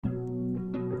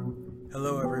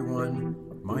Hello everyone,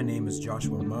 my name is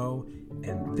Joshua Moe,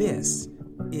 and this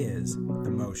is The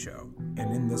Moe Show.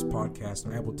 And in this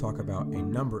podcast, I will talk about a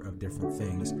number of different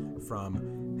things,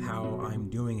 from how I'm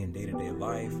doing in day-to-day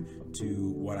life, to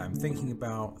what I'm thinking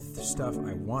about, stuff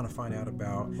I want to find out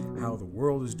about, how the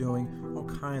world is doing, all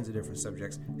kinds of different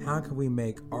subjects. How can we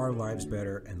make our lives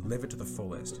better and live it to the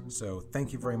fullest? So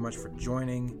thank you very much for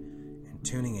joining and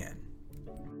tuning in.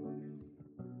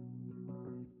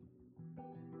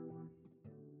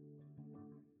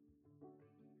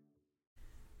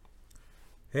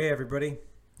 Hey everybody,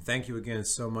 thank you again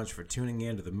so much for tuning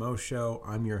in to The Moe Show.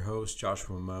 I'm your host,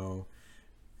 Joshua Moe,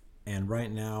 and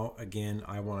right now, again,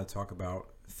 I want to talk about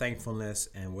thankfulness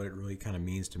and what it really kind of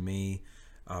means to me.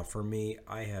 For me,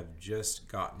 I have just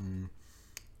gotten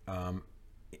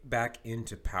back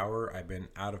into power. I've been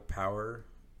out of power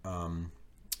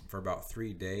for about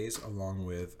 3 days, along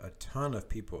with a ton of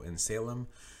people in Salem.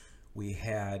 We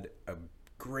had a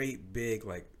great big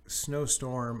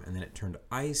snowstorm, and then it turned to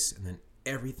ice, and then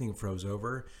everything froze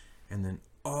over, and then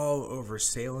all over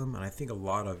Salem, and I think a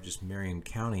lot of just Marion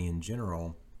County in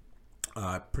general,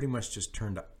 pretty much just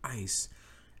turned to ice.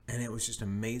 And it was just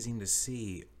amazing to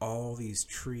see all these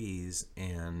trees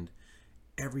and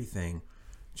everything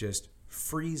just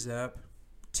freeze up,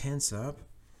 tense up,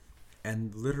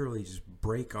 and literally just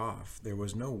break off. There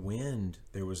was no wind.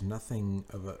 There was nothing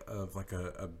of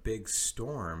a big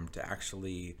storm to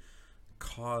actually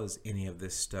cause any of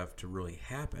this stuff to really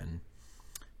happen.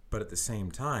 But at the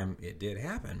same time, it did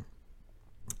happen.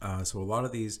 So a lot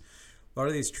of these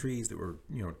trees that were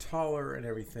taller and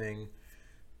everything,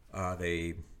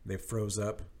 they froze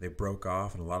up, they broke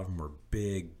off, and a lot of them were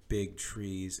big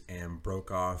trees and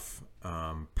broke off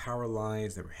power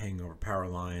lines that were hanging over power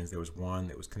lines. There was one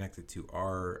that was connected to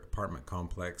our apartment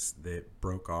complex that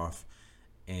broke off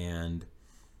and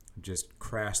just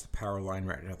crashed the power line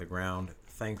right out of the ground.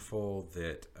 Thankful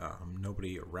that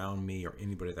nobody around me or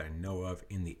anybody that I know of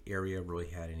in the area really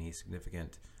had any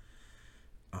significant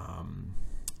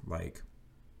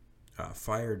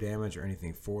fire damage or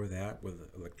anything for that, with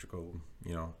electrical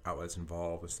outlets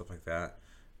involved and stuff like that.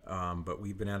 But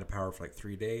we've been out of power for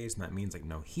 3 days, and that means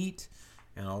no heat.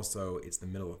 And also it's the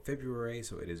middle of February,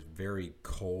 so it is very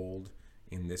cold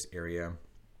in this area.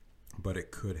 But it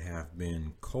could have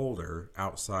been colder.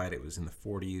 Outside it was in the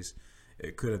 40s.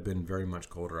 It could have been very much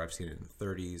colder. I've seen it in the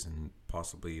 30s and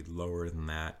possibly lower than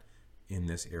that in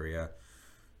this area.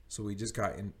 So we just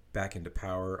got back into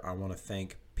power. I want to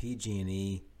thank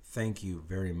PG&E. Thank you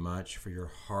very much for your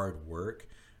hard work.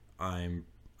 I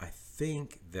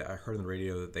think that I heard on the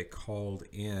radio that they called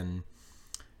in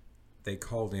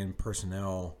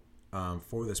personnel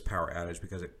for this power outage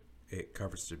because it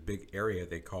covers a big area.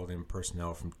 They called in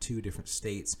personnel from 2 different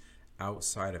states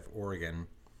outside of Oregon.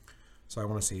 So I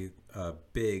want to say a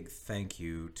big thank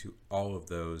you to all of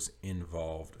those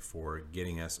involved for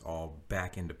getting us all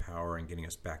back into power and getting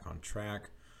us back on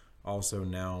track. Also,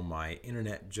 now my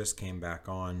internet just came back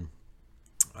on,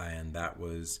 and that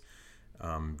was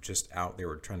just out. They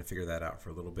were trying to figure that out for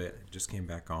a little bit. It just came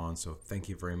back on, so thank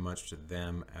you very much to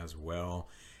them as well.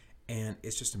 And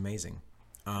it's just amazing.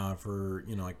 For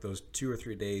those 2 or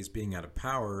 3 days being out of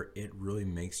power, it really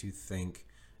makes you think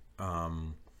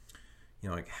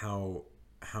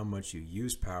how much you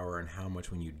use power, and how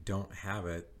much when you don't have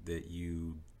it that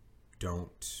you're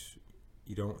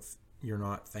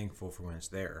not thankful for when it's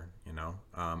there.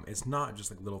 It's not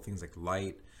just little things like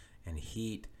light and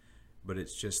heat, but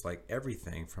it's just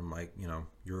everything from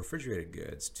your refrigerated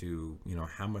goods to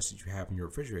how much did you have in your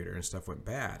refrigerator and stuff went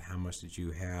bad. How much did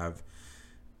you have?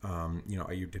 Are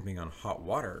you dipping on hot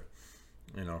water?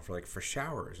 For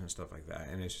showers and stuff like that.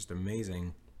 And it's just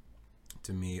amazing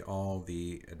to me, all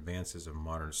the advances of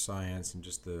modern science and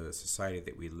just the society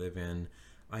that we live in.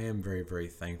 I am very, very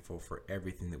thankful for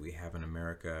everything that we have in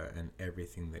America and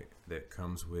everything that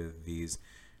comes with these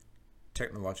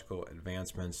technological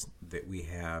advancements that we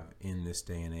have in this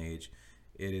day and age.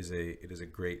 It is a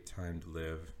great time to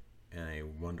live and a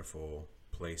wonderful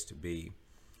place to be.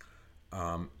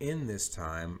 In this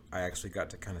time, I actually got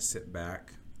to kind of sit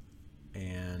back,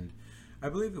 and I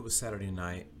believe it was Saturday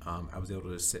night. I was able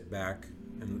to sit back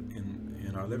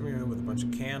in our living room with a bunch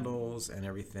of candles and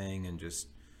everything, and just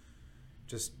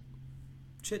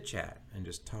chit chat and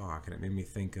just talk. And it made me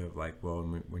think of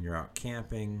when you're out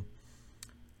camping,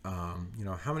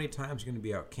 how many times you're going to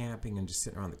be out camping and just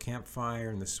sitting around the campfire,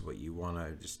 and this is what you want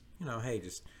to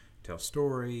just tell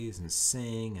stories and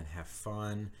sing and have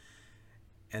fun.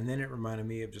 And then it reminded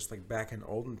me of just back in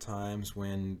olden times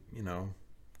when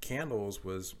candles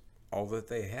was all that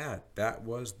they had. That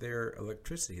was their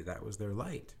electricity. That was their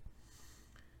light.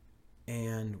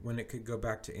 And when it could go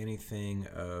back to anything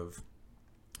of,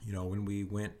 when we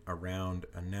went around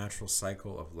a natural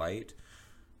cycle of light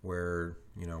where,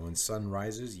 when sun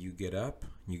rises, you get up,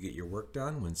 you get your work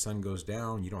done. When sun goes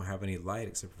down, you don't have any light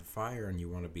except for fire, and you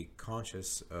want to be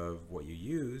conscious of what you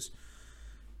use.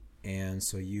 And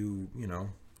so you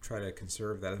try to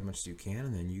conserve that as much as you can,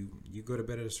 and then you go to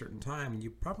bed at a certain time. And you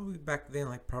probably back then,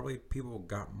 probably people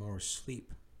got more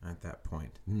sleep at that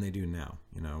point than they do now.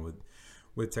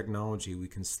 With technology, we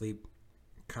can sleep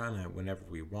kind of whenever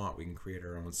we want. We can create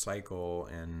our own cycle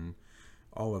and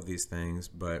all of these things,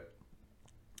 but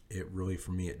it really,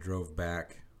 for me, it drove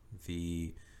back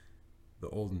the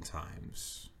olden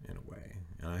times in a way.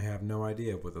 And I have no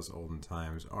idea what those olden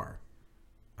times are.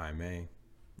 I may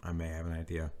have an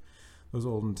idea. Those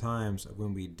olden times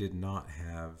when we did not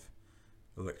have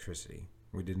electricity,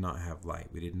 we did not have light,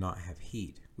 we did not have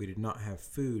heat, we did not have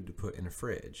food to put in a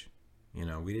fridge.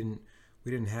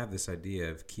 We didn't have this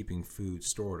idea of keeping food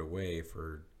stored away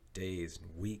for days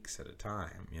and weeks at a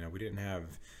time. We didn't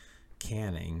have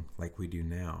canning like we do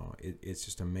now. It's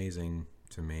just amazing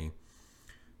to me.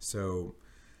 So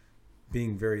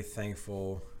being very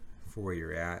thankful for where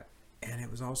you're at. And it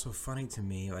was also funny to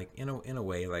me, in a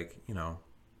way,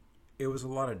 it was a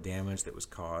lot of damage that was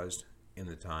caused in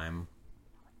the time.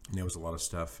 And there was a lot of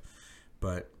stuff.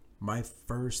 But my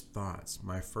first thoughts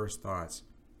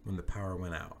when the power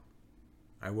went out,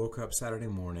 I woke up Saturday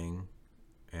morning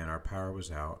and our power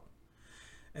was out.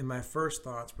 And my first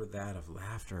thoughts were that of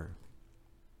laughter.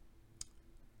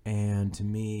 And to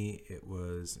me, it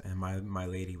was, and my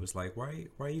lady was like, why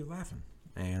are you laughing?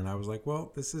 And I was like,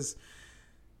 well, this is,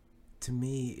 to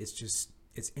me, it's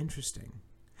interesting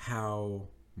how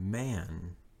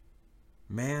man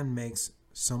makes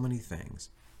so many things.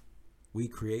 We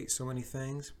create so many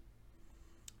things,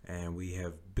 and we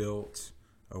have built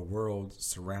a world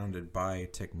surrounded by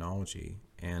technology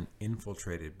and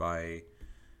infiltrated by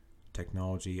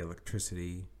technology,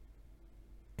 electricity,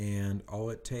 and all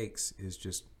it takes is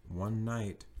just one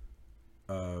night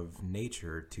of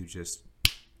nature to just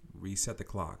reset the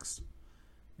clocks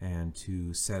and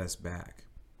to set us back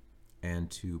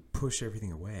and to push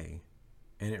everything away.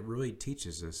 And it really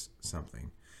teaches us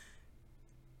something.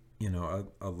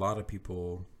 A lot of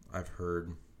people I've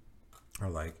heard are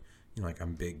like,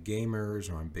 I'm big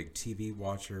gamers or I'm big TV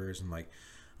watchers, and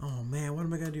oh man, what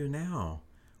am I going to do now?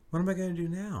 What am I going to do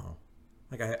now?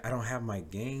 I don't have my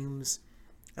games.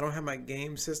 I don't have my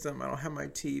game system. I don't have my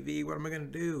TV. What am I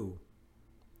going to do?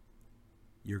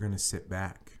 You're going to sit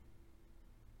back.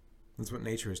 That's what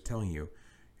nature is telling you.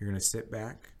 You're going to sit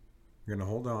back. You're going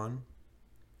to hold on.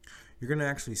 You're going to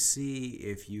actually see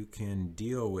if you can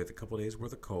deal with a couple of days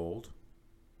worth of cold.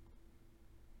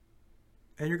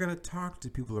 And you're going to talk to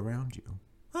people around you.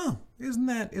 Oh, isn't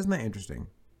that interesting?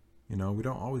 We don't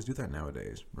always do that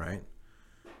nowadays, right?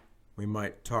 We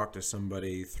might talk to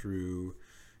somebody through,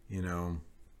 an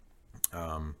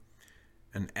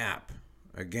app,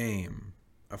 a game,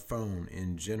 a phone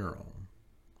in general.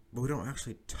 But we don't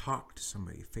actually talk to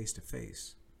somebody face to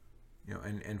face.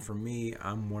 And for me,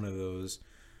 I'm one of those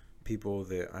people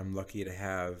that I'm lucky to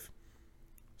have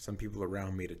some people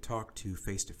around me to talk to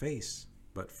face to face.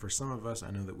 But for some of us, I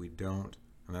know that we don't,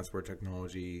 and that's where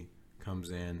technology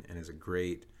comes in and is a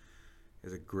great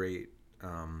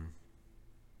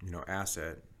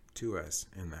asset to us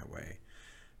in that way.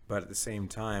 But at the same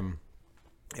time,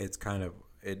 it's kind of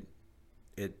it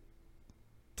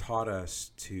taught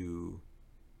us to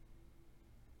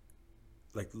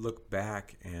look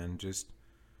back and just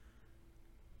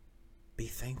be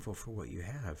thankful for what you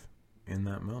have in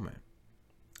that moment.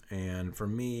 And for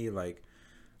me,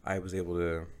 I was able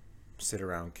to sit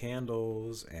around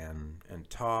candles and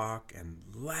talk and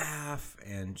laugh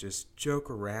and just joke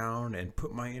around and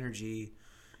put my energy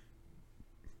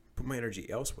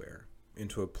elsewhere,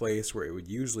 into a place where it would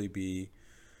usually be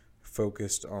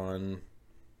focused on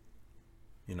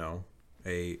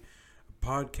a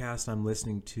podcast I'm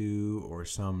listening to or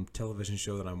some television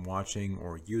show that I'm watching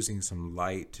or using some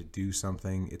light to do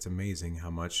something. It's amazing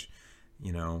how much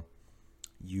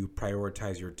you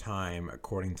prioritize your time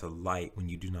according to light when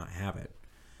you do not have it.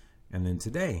 And then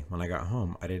today, when I got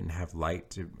home, I didn't have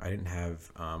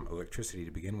electricity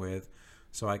to begin with.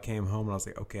 So I came home and I was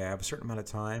like, okay, I have a certain amount of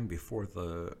time before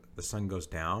the sun goes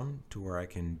down to where I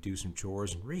can do some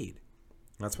chores and read.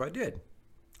 And that's what I did.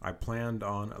 I planned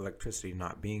on electricity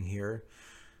not being here.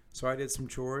 So I did some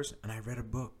chores and I read a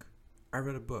book.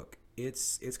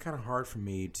 It's kind of hard for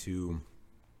me to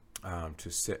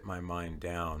sit my mind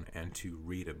down and to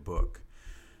read a book.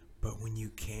 But when you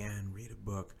can read a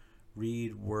book,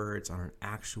 read words on an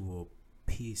actual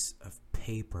piece of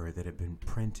paper that have been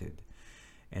printed,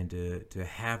 and to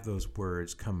have those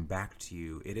words come back to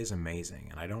you, it is amazing.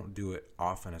 And I don't do it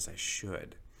often as I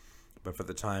should, but for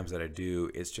the times that I do,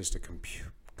 it's just a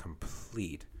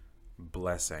complete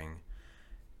blessing.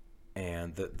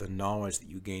 And the knowledge that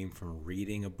you gain from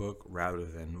reading a book rather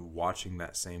than watching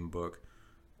that same book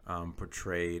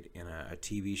portrayed in a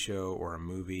TV show or a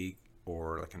movie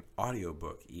or like an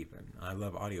audiobook even. I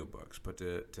love audiobooks, but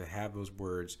to have those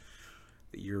words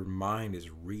that your mind is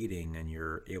reading and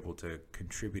you're able to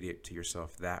contribute it to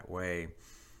yourself that way,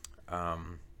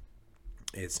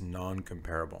 it's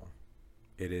non-comparable.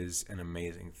 It is an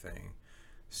amazing thing.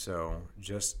 So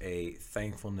just a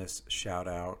thankfulness shout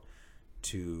out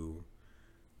to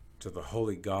the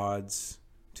holy gods,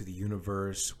 to the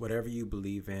universe, whatever you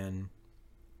believe in.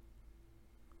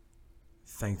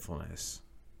 Thankfulness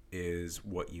is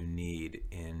what you need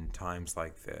in times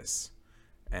like this.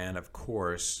 And of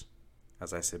course,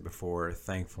 as I said before,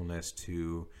 thankfulness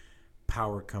to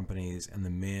power companies and the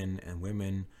men and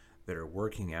women that are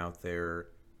working out there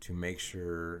to make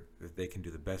sure that they can do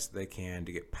the best they can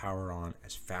to get power on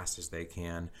as fast as they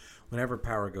can. Whenever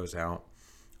power goes out,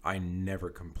 I never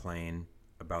complain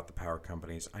about the power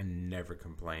companies. I never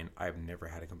complain. I've never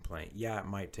had a complaint. Yeah, it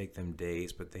might take them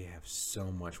days, but they have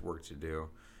so much work to do.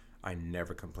 I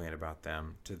never complain about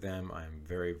them. To them, I am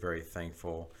very, very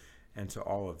thankful. And to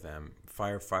all of them,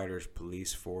 firefighters,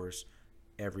 police force,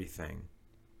 everything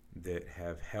that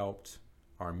have helped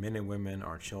our men and women,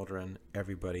 our children,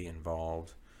 everybody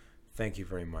involved. Thank you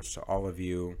very much to all of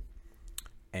you.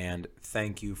 And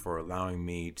thank you for allowing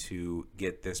me to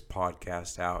get this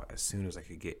podcast out as soon as I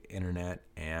could get internet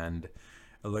and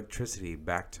electricity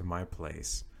back to my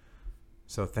place.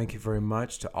 So thank you very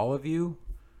much to all of you.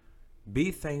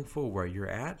 Be thankful where you're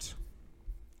at,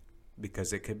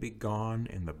 because it could be gone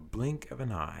in the blink of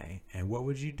an eye. And what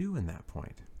would you do in that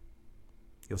point?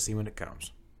 You'll see when it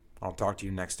comes. I'll talk to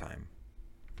you next time.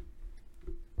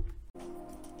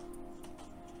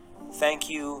 Thank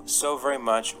you so very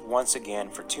much once again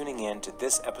for tuning in to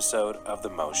this episode of The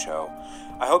Mo Show.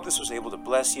 I hope this was able to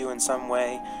bless you in some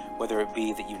way, whether it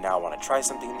be that you now want to try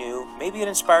something new, maybe it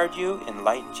inspired you,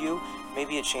 enlightened you,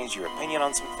 maybe it changed your opinion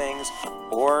on some things,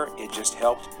 or it just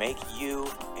helped make you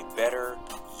a better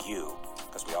you,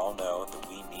 because we all know that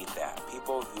we need that.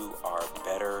 People who are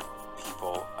better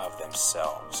people of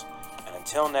themselves. And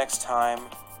until next time,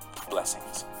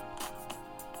 blessings.